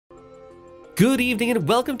Good evening and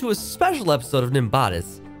welcome to a special episode of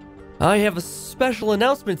Nimbatus. I have a special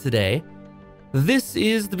announcement today. This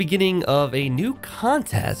is the beginning of a new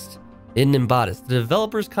contest in Nimbatus. The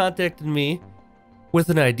developers contacted me with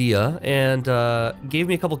an idea and gave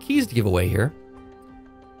me a couple keys to give away here.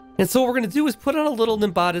 And so what we're going to do is put on a little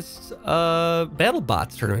Nimbatus battle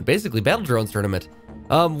bots tournament, basically battle drones tournament.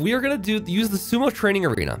 We are going to use the Sumo Training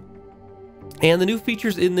Arena. And the new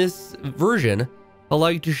features in this version allow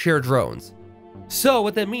you to share drones. So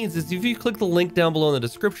what that means is if you click the link down below in the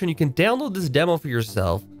description, you can download this demo for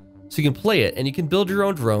yourself so you can play it and you can build your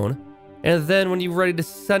own drone. And then when you're ready to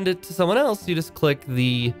send it to someone else, you just click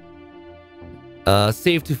the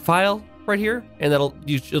save to file right here, and it'll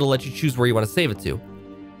let you choose where you want to save it to.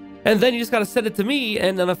 And then you just got to send it to me,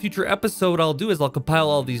 and on a future episode, what I'll do is I'll compile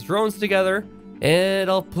all these drones together and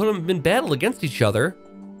I'll put them in battle against each other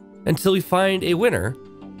until we find a winner.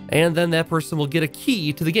 And then that person will get a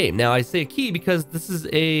key to the game. Now I say a key because this is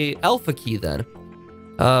a alpha key then.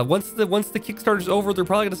 Once the Kickstarter's over, they're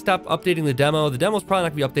probably going to stop updating the demo. The demo's probably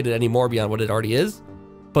not going to be updated anymore beyond what it already is.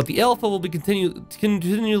 But the alpha will be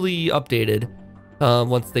continually updated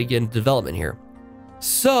once they get into development here.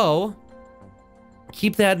 So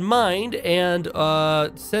keep that in mind and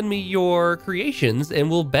send me your creations and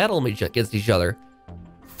we'll battle them against each other.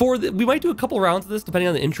 We might do a couple rounds of this depending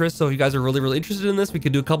on the interest, so if you guys are really interested in this, we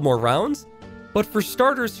could do a couple more rounds. But for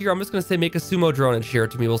starters here, I'm just going to say make a Sumo Drone and share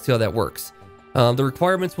it to me. We'll see how that works. The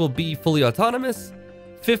requirements will be fully autonomous,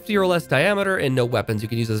 50 or less diameter, and no weapons. You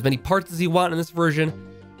can use as many parts as you want in this version.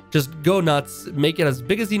 Just go nuts, make it as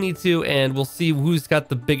big as you need to, and we'll see who's got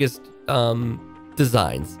the biggest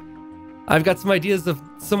designs. I've got some ideas of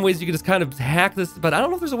some ways you can just kind of hack this, but I don't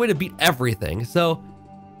know if there's a way to beat everything, so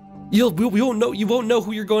you won't know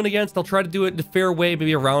who you're going against. I'll try to do it in a fair way,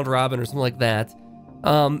 maybe a round robin or something like that,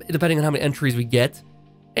 depending on how many entries we get.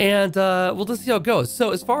 And we'll just see how it goes.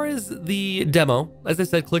 So as far as the demo, as I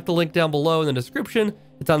said, click the link down below in the description.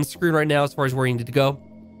 It's on the screen right now as far as where you need to go.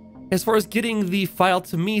 As far as getting the file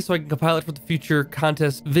to me so I can compile it for the future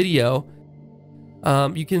contest video,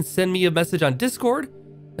 you can send me a message on Discord.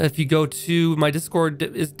 If you go to my Discord,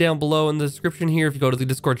 is down below in the description here. If you go to the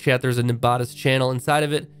Discord chat, there's a Nimbatus channel inside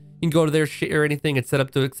of it. You can go to there, share anything. It's set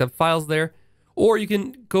up to accept files there. Or you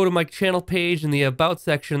can go to my channel page in the About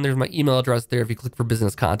section. There's my email address there if you click for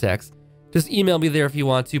business contacts. Just email me there if you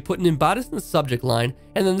want to. Put Nimbatus in the subject line.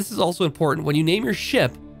 And then this is also important. When you name your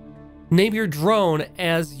ship, name your drone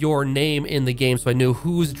as your name in the game so I know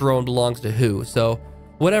whose drone belongs to who. So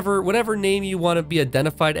whatever name you want to be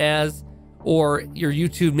identified as, or your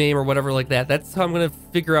YouTube name or whatever like that, that's how I'm going to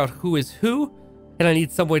figure out who is who. And I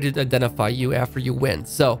need some way to identify you after you win.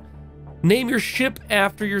 So name your ship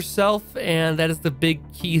after yourself, and that is the big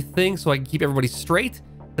key thing so I can keep everybody straight.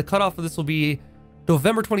 The cutoff for this will be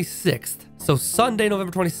November 26th. So Sunday,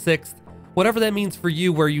 November 26th, whatever that means for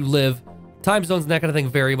you where you live. Time zones and that kind of thing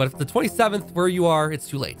vary, but if the 27th where you are, it's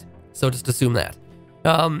too late. So just assume that.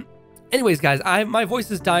 Anyways, guys, my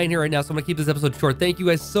voice is dying here right now, so I'm going to keep this episode short. Thank you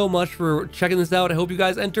guys so much for checking this out. I hope you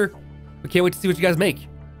guys enter. We can't wait to see what you guys make.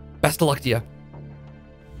 Best of luck to you.